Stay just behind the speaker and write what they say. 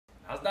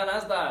Nazdar,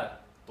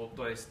 nazdar!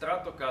 Toto je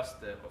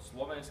Stratocaster od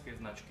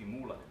slovenskej značky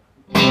MULEN.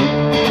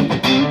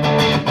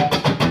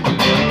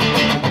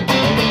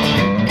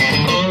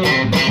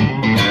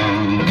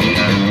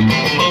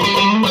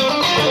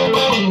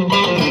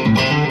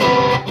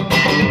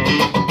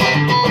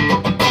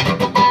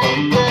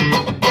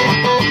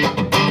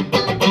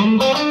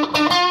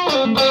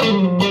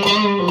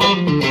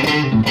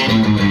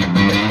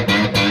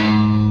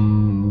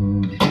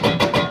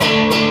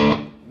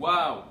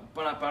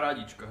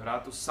 Parádička,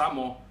 hrá to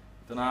samo,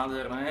 je to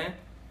nádherné.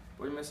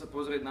 Poďme sa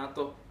pozrieť na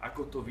to,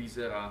 ako to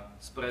vyzerá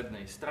z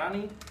prednej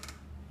strany.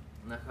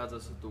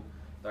 Nachádza sa tu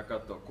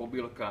takáto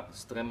kobylka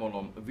s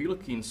tremolom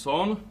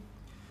Wilkinson.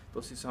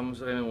 To si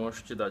samozrejme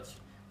môžete dať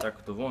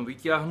takto von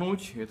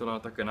vyťahnuť, je to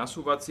na také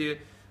nasúvacie.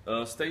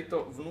 Z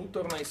tejto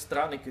vnútornej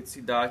strany, keď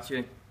si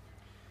dáte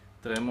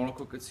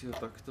tremolko, keď si ho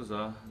takto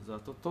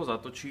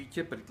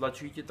zatočíte,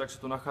 pritlačíte, tak sa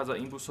tu nachádza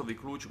imbusový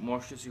kľúč,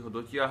 môžete si ho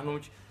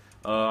dotiahnuť,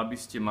 aby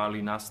ste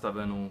mali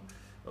nastavenú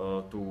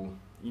tú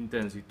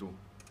intenzitu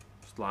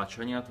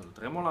stláčania toho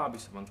tremola,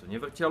 aby sa vám to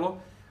nevrtelo,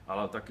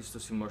 ale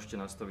takisto si môžete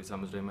nastaviť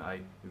samozrejme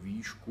aj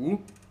výšku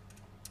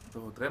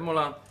toho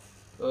tremola.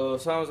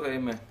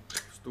 Samozrejme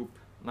vstup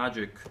na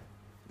jack,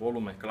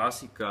 volume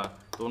klasika,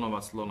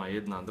 tónová clona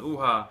 1,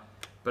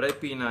 2,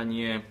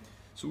 prepínanie.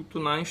 Sú tu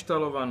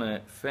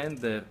nainštalované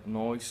Fender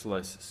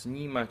Noiseless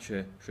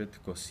snímače,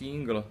 všetko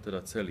single,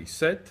 teda celý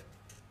set.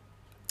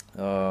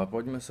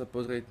 Poďme sa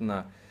pozrieť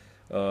na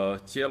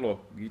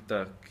telo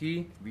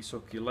gitarky,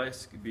 vysoký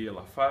lesk,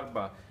 biela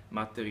farba,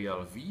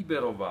 materiál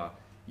výberová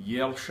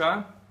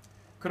jelša.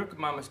 Krk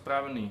máme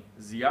spravený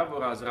z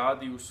javora s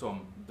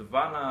rádiusom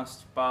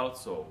 12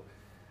 palcov.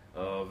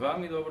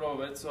 Veľmi dobrou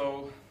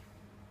vecou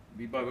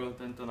vybavil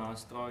tento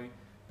nástroj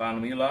pán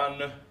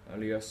Milan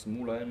alias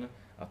MULEN,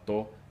 a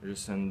to, že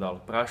sem dal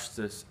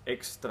prašce z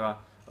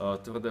extra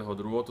tvrdého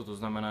drôtu, to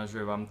znamená,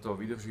 že vám to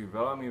vydrží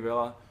veľmi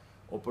veľa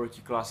oproti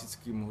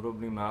klasickým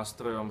hudobným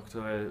nástrojom,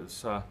 ktoré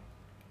sa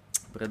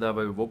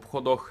predávajú v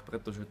obchodoch,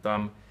 pretože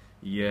tam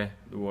je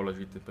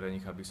dôležité pre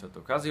nich, aby sa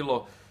to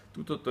kazilo.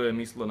 Tuto to je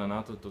myslené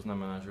na to, to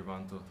znamená, že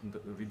vám to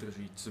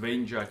vydrží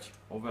cvenčať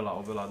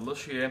oveľa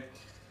dlhšie.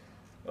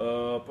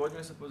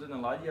 Poďme sa pozrieť na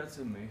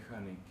ladiace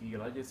mechaniky.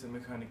 Ladiace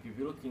mechaniky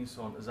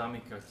Wilkinson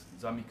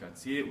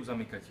zamykacie,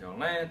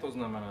 uzamykateľné, to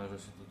znamená,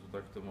 že si to tu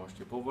takto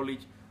môžete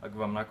povoliť. Ak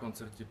vám na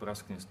koncerte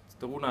praskne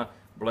struna,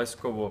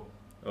 bleskovo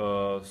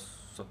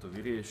sa to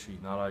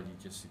vyrieši,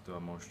 naladíte si to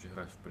a môžete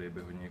hrať v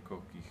priebehu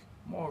niekoľkých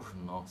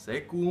možno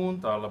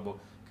sekúnd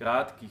alebo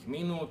krátkych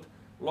minút.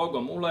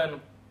 Logo MULEN,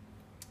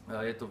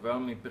 je to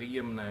veľmi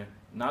príjemné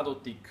na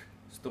dotyk,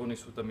 struny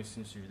sú tam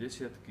myslím si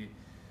desiatky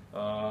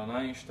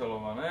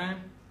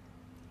nainštalované.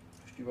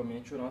 Ešte vám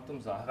niečo na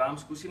tom zahrám,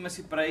 skúsime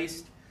si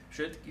prejsť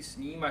všetky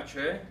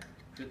snímače,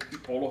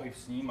 všetky polohy v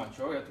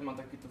snímačoch. Ja tu mám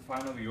takýto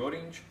fajnový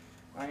orange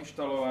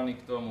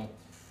nainštalovaný k tomu.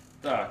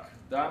 Tak,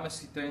 dáme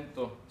si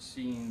tento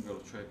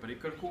single, čo je pri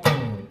krku.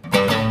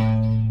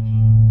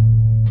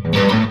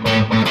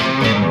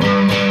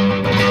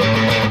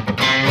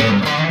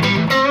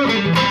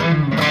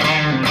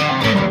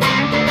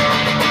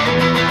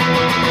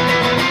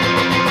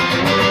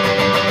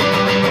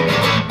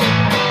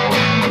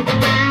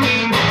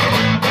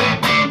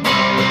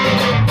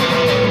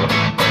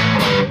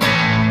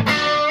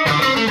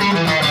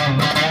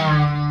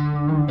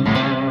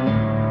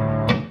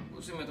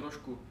 Musíme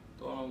trošku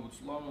tónovú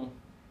clonu.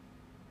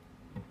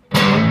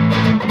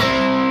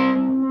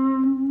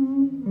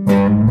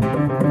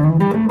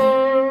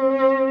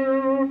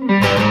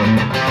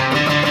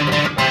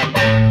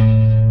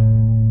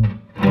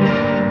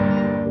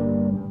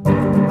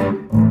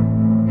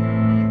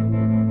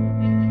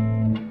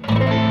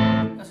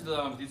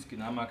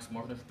 Na max,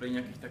 možno pri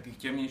nejakých takých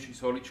temnejších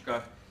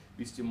soličkách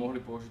by ste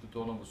mohli použiť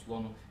tú tónovú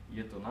clonu,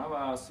 je to na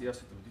vás, ja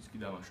si to vždycky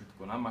dávam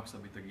všetko na max,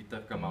 aby tá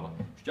gitarka mala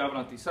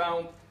šťavnatý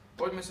sound.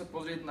 Poďme sa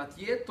pozrieť na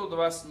tieto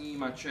dva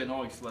snímače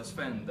Noiseless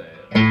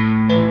Fender.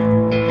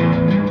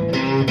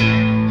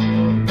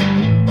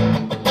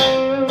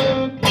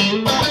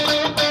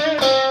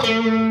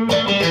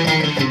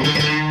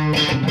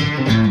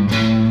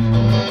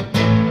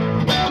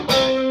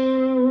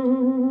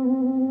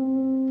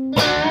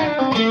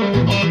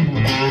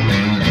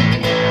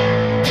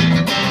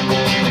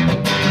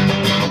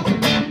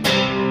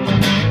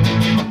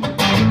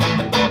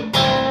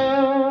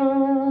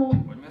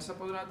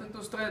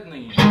 Tento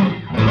stredný.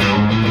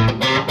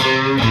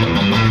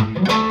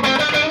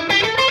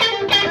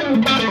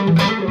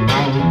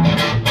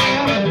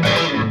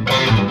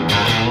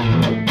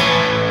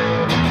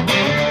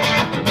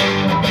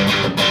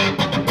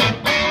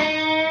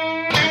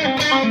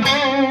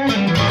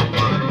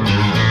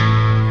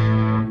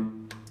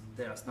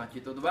 Teraz na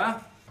tieto dva.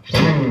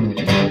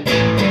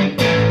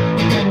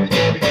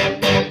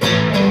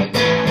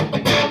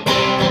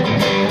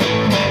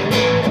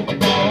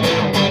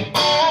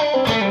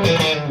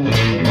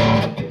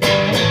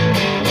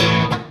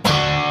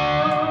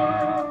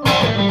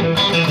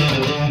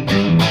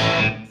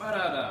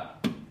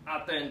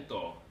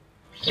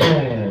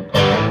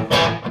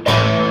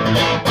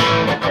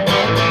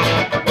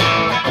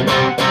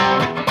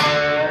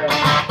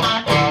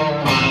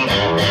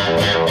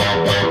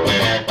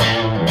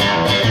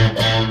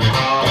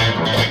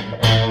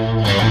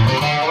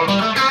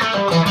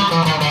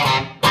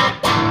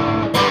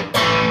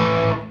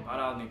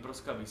 parádny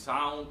prskavý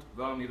sound,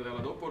 veľmi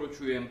veľa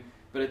doporučujem.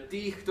 Pre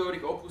tých,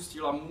 ktorých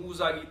opustila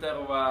múza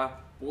gitarová,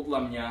 podľa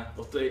mňa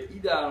toto je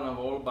ideálna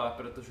voľba,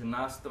 pretože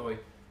nástroj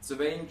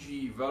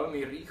cvenčí,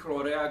 veľmi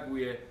rýchlo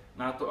reaguje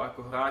na to,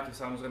 ako hráte.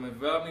 Samozrejme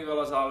veľmi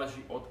veľa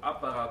záleží od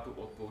aparátu,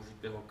 od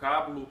použitého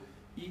káblu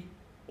i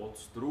od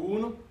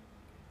strún.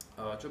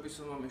 Čo by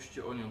som vám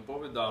ešte o ňom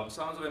povedal?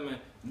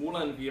 Samozrejme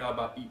MULEN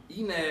vyrába i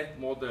iné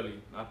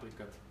modely,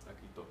 napríklad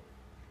takýto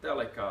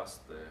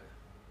Telecaster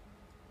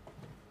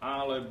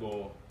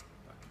alebo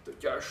takýto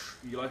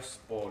ťažký Les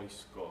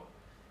Paulisko.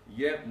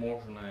 Je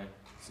možné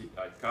si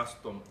aj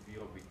custom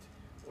vyrobiť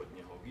od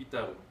neho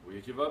gitaru.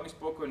 Budete veľmi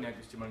spokojní, ak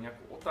by ste mali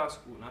nejakú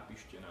otázku,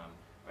 napíšte nám.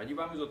 Radi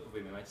vám ju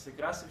zodpovieme. Majte sa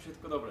krásne,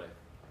 všetko dobré.